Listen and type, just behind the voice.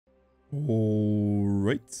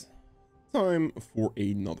Alright, time for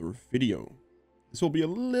another video. This will be a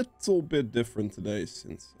little bit different today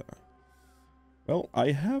since, well,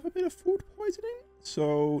 I have a bit of food poisoning,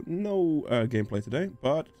 so no gameplay today.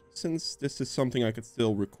 But since this is something I could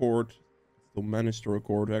still record, still manage to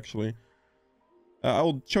record actually,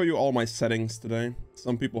 I'll show you all my settings today.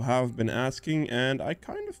 Some people have been asking, and I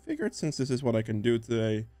kind of figured since this is what I can do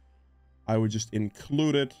today, I would just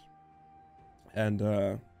include it.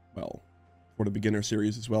 And well, for the beginner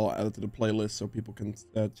series as well, add it to the playlist so people can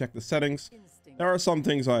check the settings. There are some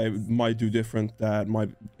things I might do different that might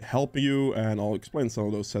help you, and I'll explain some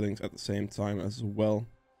of those settings at the same time as well.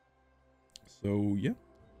 So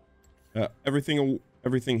yeah, everything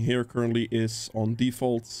here currently is on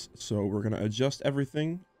defaults, so we're gonna adjust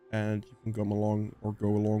everything, and you can come along or go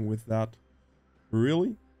along with that,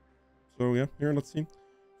 really. So yeah, here, let's see.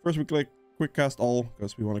 First we click quick cast all,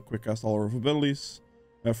 because we want to quick cast all our abilities.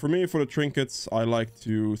 For me, for the trinkets, I like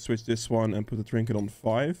to switch this one and put the trinket on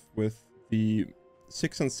 5, with the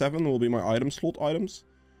 6 and 7 will be my item slot items.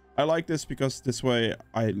 I like this because this way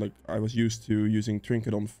I was used to using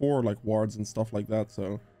trinket on 4, like wards and stuff like that.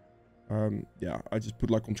 So yeah, I just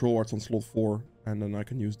put like control wards on slot 4, and then I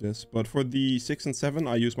can use this. But for the 6 and 7,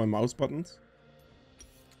 I use my mouse buttons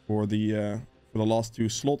for the last 2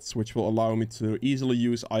 slots, which will allow me to easily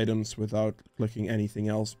use items without clicking anything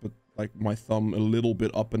else but like my thumb a little bit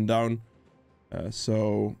up and down.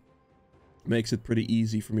 So makes it pretty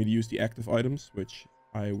easy for me to use the active items, which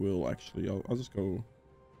I will actually, I'll just go.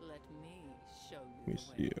 Let me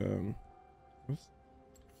see.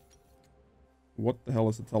 What the hell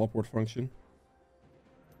is the teleport function?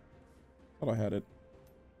 Thought I had it.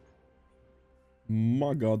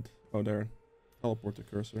 My god. Oh, there. Teleport the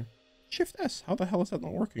cursor. Shift S. How the hell is that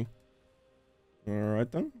not working?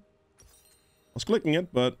 Alright then. I was clicking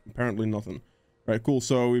it, but apparently nothing. Right, cool.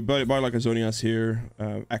 So we buy like a Zonias here,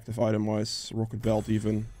 active item wise, rocket belt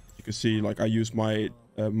even. You can see like I use my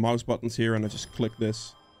mouse buttons here, and I just click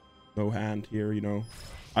this. No hand here, you know.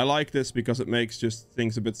 I like this because it makes just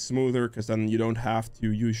things a bit smoother, because then you don't have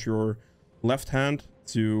to use your left hand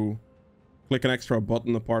to click an extra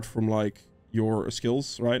button apart from like your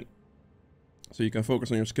skills, right? So you can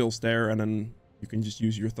focus on your skills there, and then you can just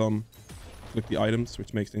use your thumb, click the items,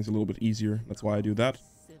 which makes things a little bit easier. That's why I do that.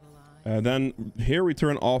 Then here we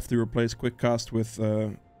turn off the replace quick cast with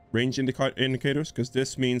range indicators, because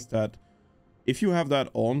this means that if you have that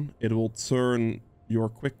on, it will turn your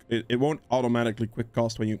quick, it won't automatically quick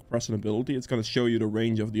cast when you press an ability. It's going to show you the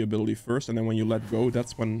range of the ability first, and then when you let go,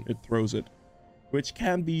 that's when it throws it, which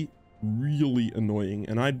can be really annoying.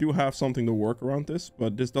 And I do have something to work around this,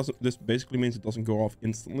 but this basically means it doesn't go off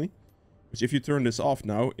instantly, which if you turn this off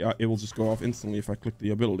now, it will just go off instantly if I click the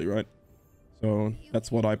ability, right? So that's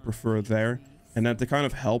what I prefer there. And then to kind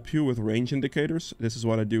of help you with range indicators, this is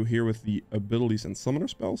what I do here with the abilities and summoner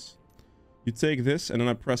spells. You take this, and then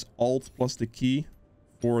I press Alt plus the key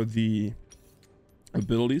for the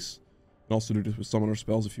abilities. You can also do this with summoner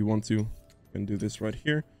spells if you want to. You can do this right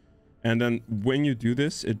here. And then when you do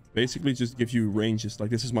this, it basically just gives you ranges. Like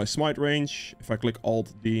this is my smite range. If I click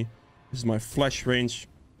Alt D, this is my flash range.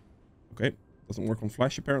 Okay, doesn't work on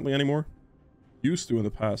flash apparently anymore. Used to in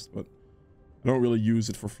the past, but I don't really use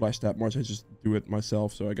it for flash that much. I just do it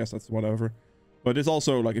myself, so I guess that's whatever. But it's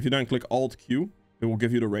also like if you then click Alt Q, it will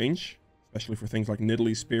give you the range, especially for things like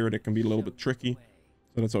Nidalee Spirit. It can be a little bit tricky.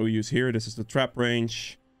 So that's what we use here. This is the trap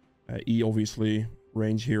range. E obviously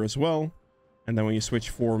range here as well. And then when you switch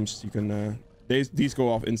forms, you can these go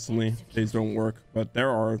off instantly. These don't work, but there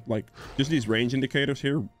are like just these range indicators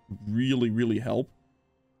here really help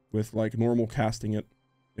with like normal casting it.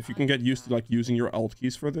 If you can get used to like using your alt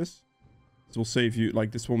keys for this, this will save you,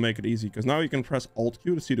 like this will make it easy, because now you can press Alt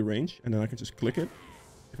Q to see the range, and then I can just click it.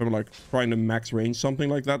 If I'm like trying to max range something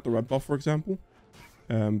like that, the red buff for example,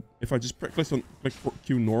 if I just click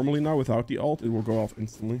Q normally now without the alt, it will go off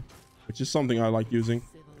instantly, which is something I like using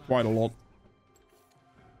quite a lot.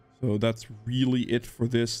 So that's really it for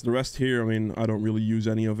this. The rest here, I mean, I don't really use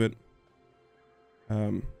any of it.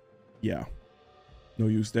 Yeah, no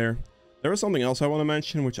use there. There is something else I want to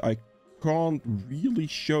mention, which I can't really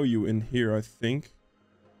show you in here, I think.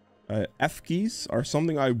 F keys are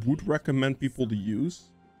something I would recommend people to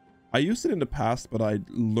use. I used it in the past, but I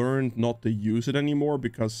learned not to use it anymore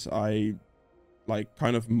because I like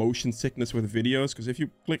kind of motion sickness with videos. Because if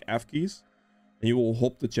you click F keys and you will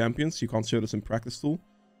hop the champions, you can't show this in practice tool.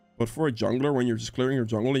 But for a jungler, when you're just clearing your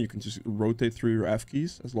jungle, you can just rotate through your F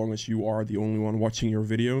keys as long as you are the only one watching your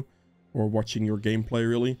video or watching your gameplay,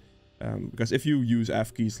 really. Because if you use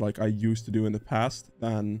F keys like I used to do in the past,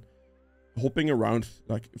 then hopping around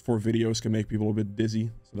like for videos can make people a bit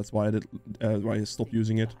dizzy, so that's why I stopped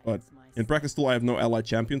using it. But in practice still I have no allied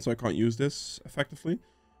champion, so I can't use this effectively.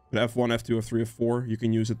 But F1, F2, F3, F4, you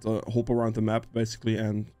can use it to hop around the map basically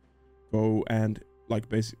and go and like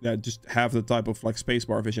basically just have the type of like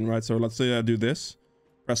spacebar vision, right? So let's say I do this,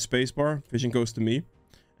 press spacebar, vision goes to me,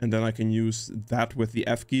 and then I can use that with the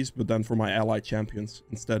F keys, but then for my allied champions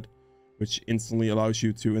instead, which instantly allows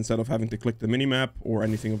you to, instead of having to click the minimap or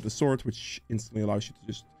anything of the sort, which instantly allows you to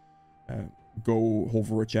just go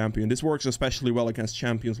hover a champion. This works especially well against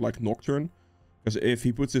champions like Nocturne, because if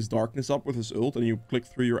he puts his darkness up with his ult and you click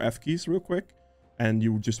through your F keys real quick and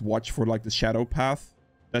you just watch for like the shadow path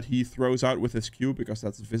that he throws out with his Q, because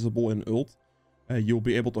that's visible in ult, you'll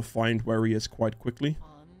be able to find where he is quite quickly.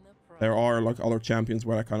 There are like other champions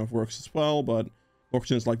where that kind of works as well, but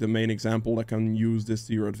Nocturne is like the main example that can use this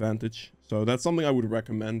to your advantage. So that's something I would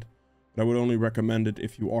recommend. But I would only recommend it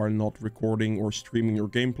if you are not recording or streaming your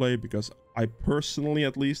gameplay, because I personally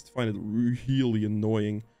at least find it really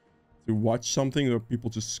annoying to watch something where people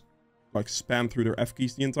just like spam through their F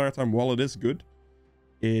keys the entire time. While it is good,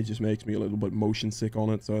 it just makes me a little bit motion sick on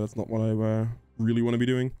it, so that's not what I really want to be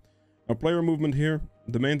doing. Now, player movement here,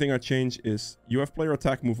 the main thing I change is you have player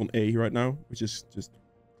attack move on A right now, which is just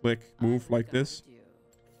click, move like this.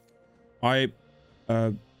 I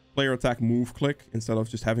player attack move click, instead of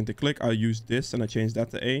just having to click, I use this and I change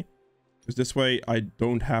that to A. Because this way I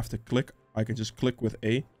don't have to click, I can just click with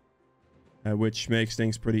A. Which makes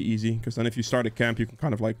things pretty easy, because then if you start a camp, you can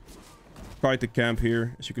kind of like kite the camp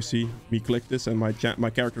here. As you can see, me click this and my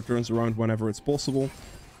character turns around whenever it's possible.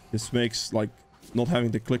 This makes like not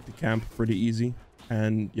having to click the camp pretty easy,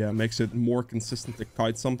 and yeah, makes it more consistent to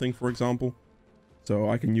kite something, for example. So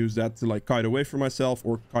I can use that to like kite away from myself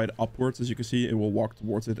or kite upwards. As you can see, it will walk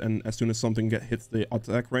towards it, and as soon as something hits the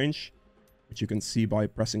attack range, which you can see by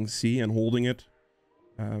pressing C and holding it,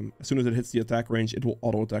 as soon as it hits the attack range, it will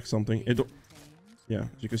auto attack something. Yeah, as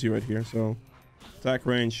you can see right here. So attack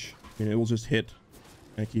range, it will just hit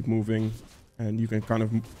and keep moving, and you can kind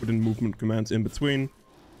of put in movement commands in between.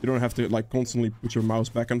 You don't have to like constantly put your mouse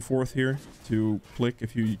back and forth here to click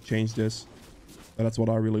if you change this. But that's what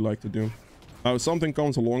I really like to do. Now something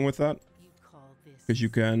comes along with that, because you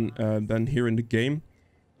can then here in the game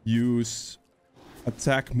use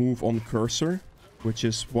attack move on cursor, which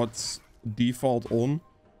is what's default on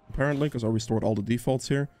apparently, because I restored all the defaults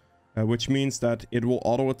here, which means that it will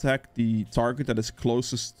auto attack the target that is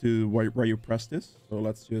closest to where you press this. So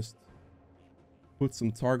let's just put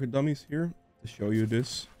some target dummies here to show you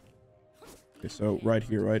this. Okay, so right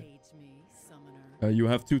here, right, you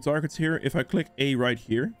have two targets here. If I click A right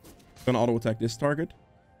here, it's gonna auto attack this target.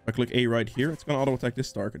 If I click A right here, it's gonna auto attack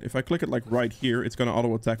this target. If I click it like right here, it's gonna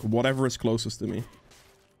auto attack whatever is closest to me.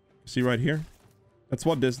 See right here? That's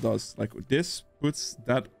what this does. Like this puts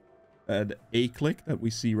that A click that we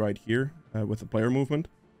see right here with the player movement,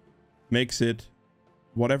 makes it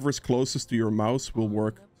whatever is closest to your mouse will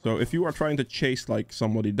work. So if you are trying to chase like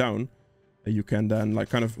somebody down, you can then like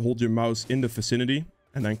kind of hold your mouse in the vicinity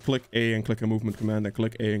and then click A and click a movement command, and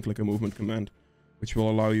click A and click a movement command, which will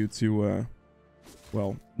allow you to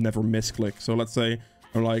well, never misclick. So let's say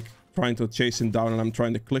I'm like trying to chase him down and I'm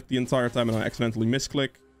trying to click the entire time and I accidentally misclick.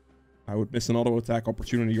 I would miss an auto attack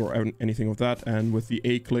opportunity or anything of that, and with the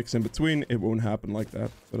A clicks in between, it won't happen like that.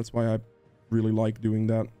 So that's why I really like doing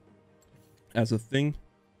that as a thing.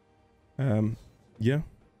 Yeah.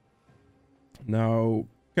 Now,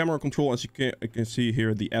 camera control, as you can see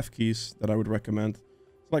here, the F keys that I would recommend.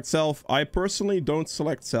 Select self. I personally don't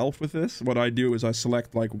select self with this. What I do is I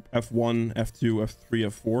select like F1, F2, F3,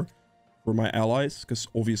 F4 for my allies, because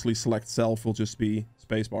obviously select self will just be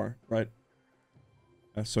spacebar, right?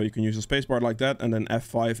 So you can use a spacebar like that, and then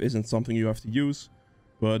F5 isn't something you have to use,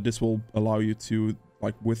 but this will allow you to,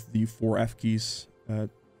 like with the 4 F keys,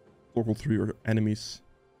 toggle through your enemies,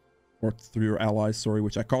 or through your allies, sorry,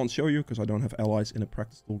 which I can't show you because I don't have allies in a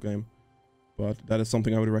practice tool game. But that is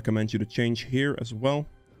something I would recommend you to change here as well.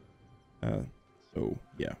 So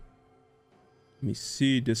yeah. Let me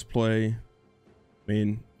see, display. I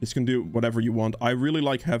mean, this can do whatever you want. I really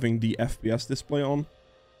like having the FPS display on.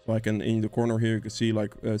 So I can, in the corner here, you can see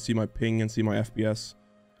like see my ping and see my FPS.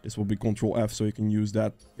 This will be Control F, so you can use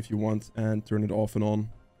that if you want and turn it off and on.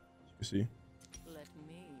 As you can see.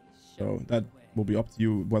 So that will be up to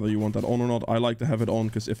you whether you want that on or not. I like to have it on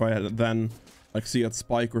because if I then like see a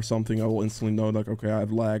spike or something, I will instantly know like, okay, I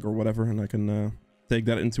have lag or whatever, and I can take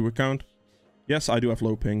that into account. Yes, I do have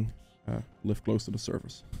low ping. Live close to the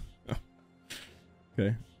surface.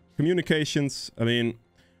 Okay. Communications. I mean,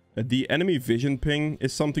 the enemy vision ping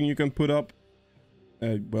is something you can put up.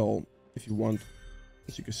 Well, if you want,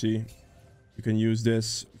 as you can see, You can use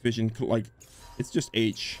this vision, like, it's just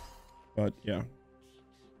H. But yeah.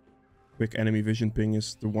 Quick enemy vision ping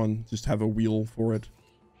is the one. Just have a wheel for it.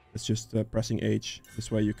 It's just pressing H.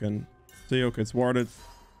 This way you can say, okay, it's warded.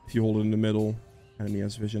 If you hold it in the middle, enemy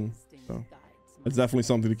has vision. So that's definitely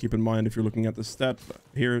something to keep in mind if you're looking at the stat.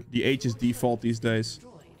 Here, the H is default these days,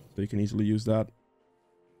 so you can easily use that.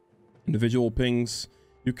 Individual pings.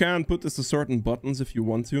 You can put this to certain buttons if you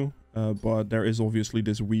want to, but there is obviously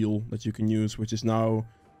this wheel that you can use, which is now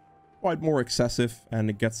quite more excessive, and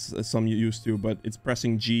it gets some you used to, but it's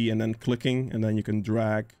pressing G and then clicking, and then you can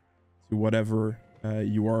drag to whatever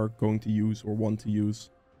you are going to use or want to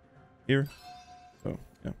use here. So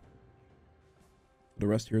yeah, the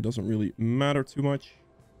rest here doesn't really matter too much.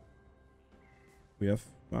 We have,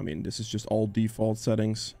 I mean, this is just all default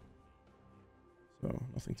settings, so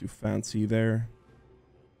nothing too fancy there.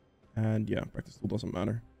 And yeah, practice tool doesn't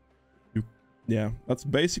matter. Yeah, that's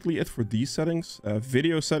basically it for these settings.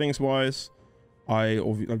 Video settings wise, I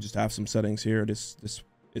just have some settings here. This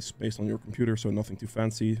is based on your computer, so nothing too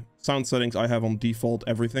fancy. Sound settings I have on default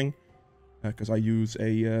everything, because I use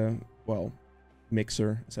a well,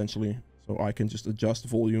 mixer essentially, so I can just adjust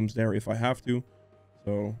volumes there if I have to.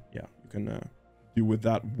 So yeah, you can do with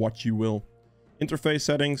that what you will. Interface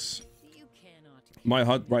settings. My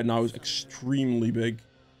HUD right now is extremely big.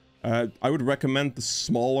 I would recommend the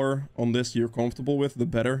smaller on this you're comfortable with, the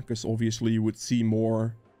better, because obviously you would see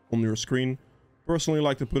more on your screen. Personally, I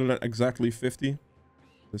like to put it at exactly 50.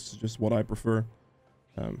 This is just what I prefer.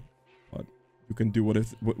 But you can do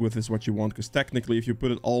with this what you want, because technically if you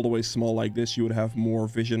put it all the way small like this, you would have more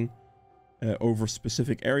vision over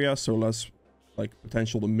specific areas, so less like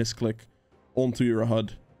potential to misclick onto your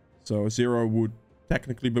HUD. So 0 would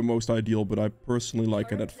technically be most ideal, but I personally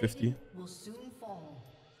like it at 50.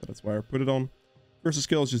 So that's why I put it on. Cursor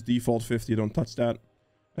scale is just default 50, don't touch that.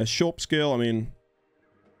 Shop scale, I mean,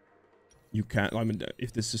 you can't, I mean,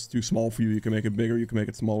 if this is too small for you, you can make it bigger, you can make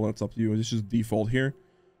it smaller, it's up to you. It's just default here.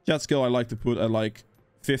 Chat scale I like to put at like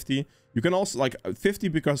 50. You can also, like 50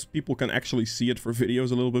 because people can actually see it for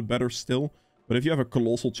videos a little bit better still. But if you have a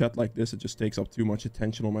colossal chat like this, it just takes up too much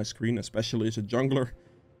attention on my screen, especially as a jungler,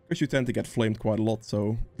 because you tend to get flamed quite a lot.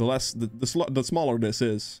 So the smaller this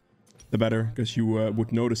is, the better, because you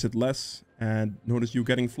would notice it less and notice you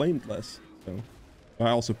getting flamed less. So I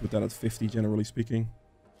also put that at 50, generally speaking.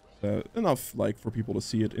 Enough like for people to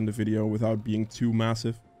see it in the video without being too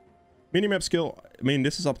massive. Minimap scale, I mean,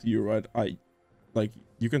 this is up to you, right? Like,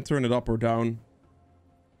 you can turn it up or down.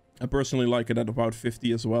 I personally like it at about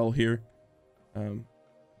 50 as well here.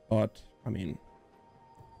 But I mean,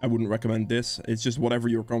 I wouldn't recommend this. It's just whatever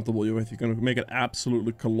you're comfortable with. You can make it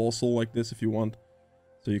absolutely colossal like this if you want,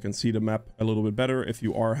 so you can see the map a little bit better. If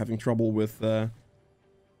you are having trouble with well,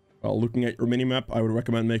 looking at your minimap, I would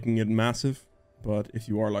recommend making it massive. But if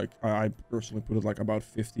you are like, I personally put it like about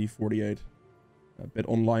 50, 48. A bit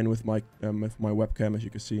online with my webcam, as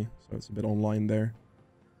you can see. So it's a bit online there.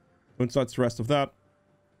 Don't touch the rest of that.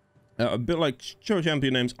 A bit like show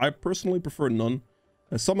champion names. I personally prefer none.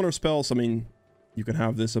 Summoner spells, I mean, you can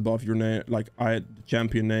have this above your name. Like, the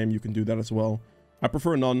champion name, you can do that as well. I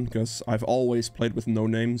prefer none, because I've always played with no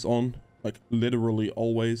names on. Like, literally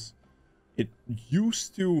always. It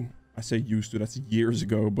used to, I say used to, that's years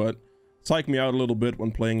ago, but psych me out a little bit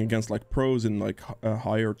when playing against like pros in like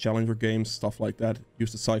higher challenger games, stuff like that.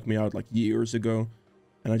 Used to psych me out like years ago,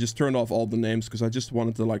 and I just turned off all the names because I just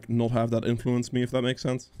wanted to like not have that influence me, if that makes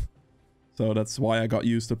sense. So that's why I got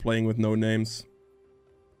used to playing with no names.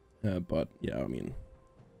 But yeah, I mean,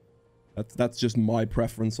 that's just my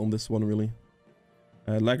preference on this one, really.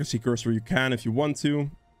 Legacy cursor, you can if you want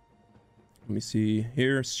to. Let me see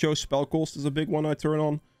here. Show spell cost is a big one I turn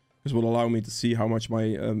on, because it will allow me to see how much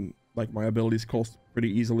my my abilities cost pretty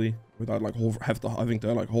easily without like having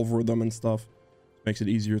to like hover them and stuff. Makes it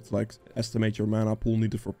easier to like estimate your mana pool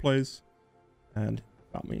needed for plays. And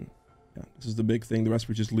I mean, yeah, this is the big thing. The rest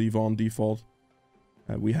we just leave on default.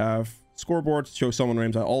 We have scoreboard, show summon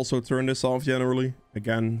names. I also turn this off generally.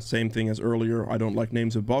 Again, same thing as earlier. I don't like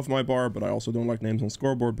names above my bar, but I also don't like names on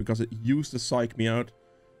scoreboard because it used to psych me out,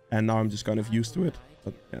 and now I'm just kind of used to it.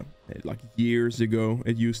 But yeah, like years ago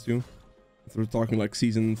it used to. If we're talking like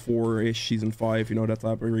season 4-ish, season 5, you know, that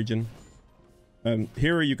type of region.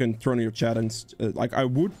 Here you can turn on your chat and like I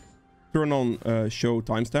would turn on show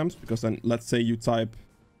timestamps, because then let's say you type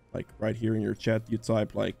like right here in your chat, you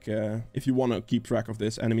type like if you want to keep track of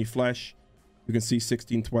this enemy flash, you can see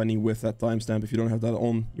 1620 with that timestamp. If you don't have that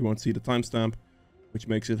on, you won't see the timestamp, which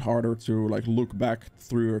makes it harder to like look back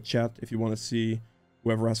through your chat if you want to see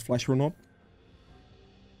whoever has flash or not.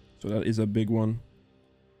 So that is a big one.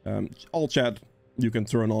 All chat you can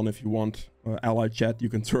turn on if you want. ally chat you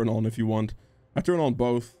can turn on if you want. I turn on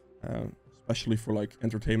both, especially for like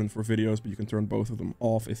entertainment for videos, but you can turn both of them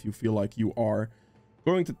off if you feel like you are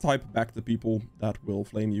going to type back to people that will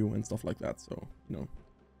flame you and stuff like that. So, you know,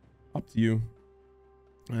 up to you.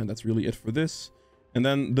 And that's really it for this. And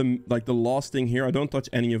then the last thing here, I don't touch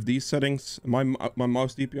any of these settings. My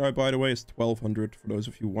mouse DPI, by the way, is 1200 for those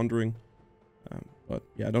of you wondering. But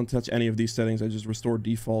yeah, I don't touch any of these settings. I just restore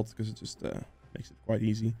default because it just makes it quite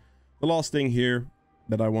easy. The last thing here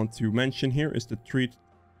that I want to mention here is to treat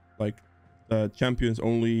like the champions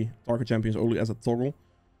only, target champions only as a toggle.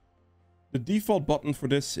 The default button for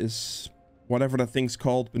this is whatever that thing's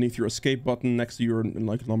called beneath your escape button next to your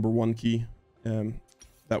like #1 key.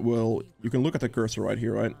 That will, you can look at the cursor right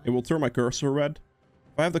here, right? It will turn my cursor red.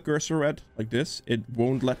 If I have the cursor red like this, it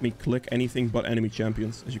won't let me click anything but enemy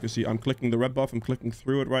champions. As you can see, I'm clicking the red buff. I'm clicking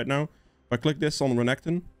through it right now. If I click this on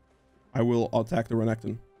Renekton, I will attack the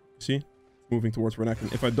Renekton. See? It's moving towards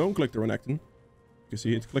Renekton. If I don't click the Renekton, you can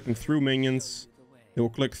see it's clicking through minions. It will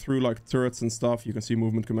click through like turrets and stuff. You can see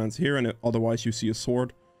movement commands here, and otherwise you see a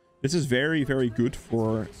sword. This is very, very good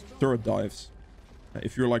for turret dives.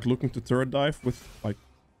 If you're like looking to turret dive with like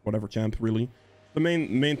whatever champ, really. The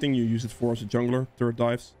main thing you use it for is a jungler, turret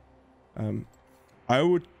dives. I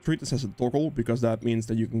would treat this as a toggle because that means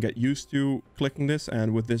that you can get used to clicking this,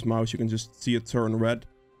 and with this mouse you can just see it turn red.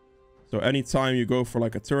 So anytime you go for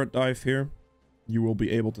like a turret dive here, you will be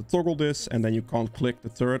able to toggle this, and then you can't click the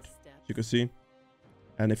turret, as you can see.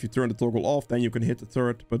 And if you turn the toggle off, then you can hit the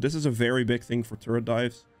turret. But this is a very big thing for turret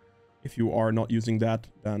dives. If you are not using that,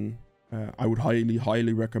 then I would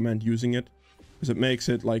highly recommend using it. Because it makes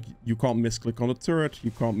it like you can't misclick on the turret, you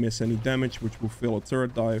can't miss any damage, which will fill a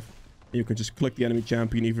turret dive. And you can just click the enemy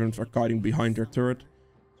champion even if they're hiding behind their turret.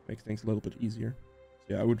 Which makes things a little bit easier.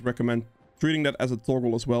 So yeah, I would recommend treating that as a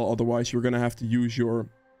toggle as well. Otherwise, you're going to have to use your,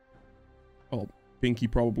 well, pinky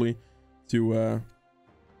probably, to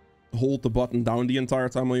hold the button down the entire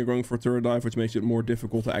time while you're going for a turret dive, which makes it more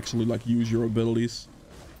difficult to actually like use your abilities.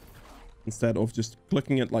 Instead of just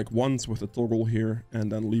clicking it like once with the toggle here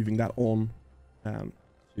and then leaving that on.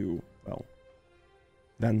 To, well,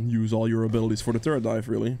 then use all your abilities for the turret dive,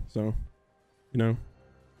 really. So, you know,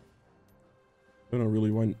 I don't know really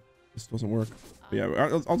why this doesn't work. But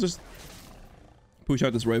yeah, I'll just push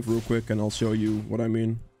out this rave real quick and I'll show you what I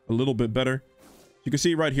mean a little bit better. You can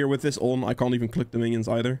see right here with this on, I can't even click the minions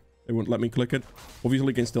either. They won't let me click it. Obviously,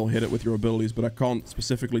 you can still hit it with your abilities, but I can't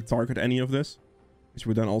specifically target any of this. Which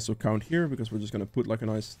would then also count here, because we're just going to put like a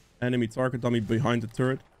nice enemy target dummy behind the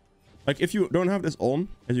turret. Like, if you don't have this on,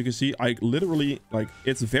 as you can see, I literally, like,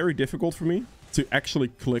 it's very difficult for me to actually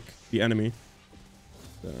click the enemy.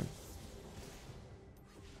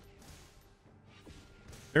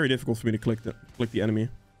 Very difficult for me to click the enemy.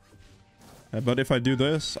 But if I do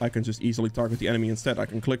this, I can just easily target the enemy instead. I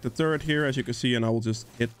can click the turret here, as you can see, and I will just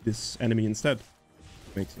hit this enemy instead.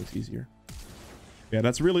 Makes things easier. Yeah,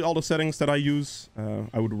 that's really all the settings that I use.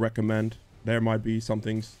 I would recommend. There might be some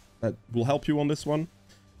things that will help you on this one.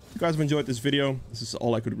 If you guys have enjoyed this video, this is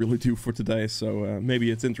all I could really do for today. So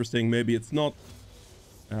maybe it's interesting, maybe it's not.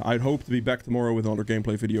 I'd hope to be back tomorrow with another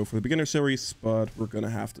gameplay video for the beginner series, but we're gonna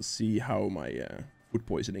have to see how my food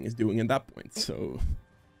poisoning is doing at that point. So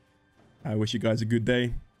I wish you guys a good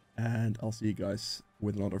day, and I'll see you guys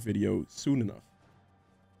with another video soon enough.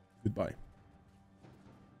 Goodbye.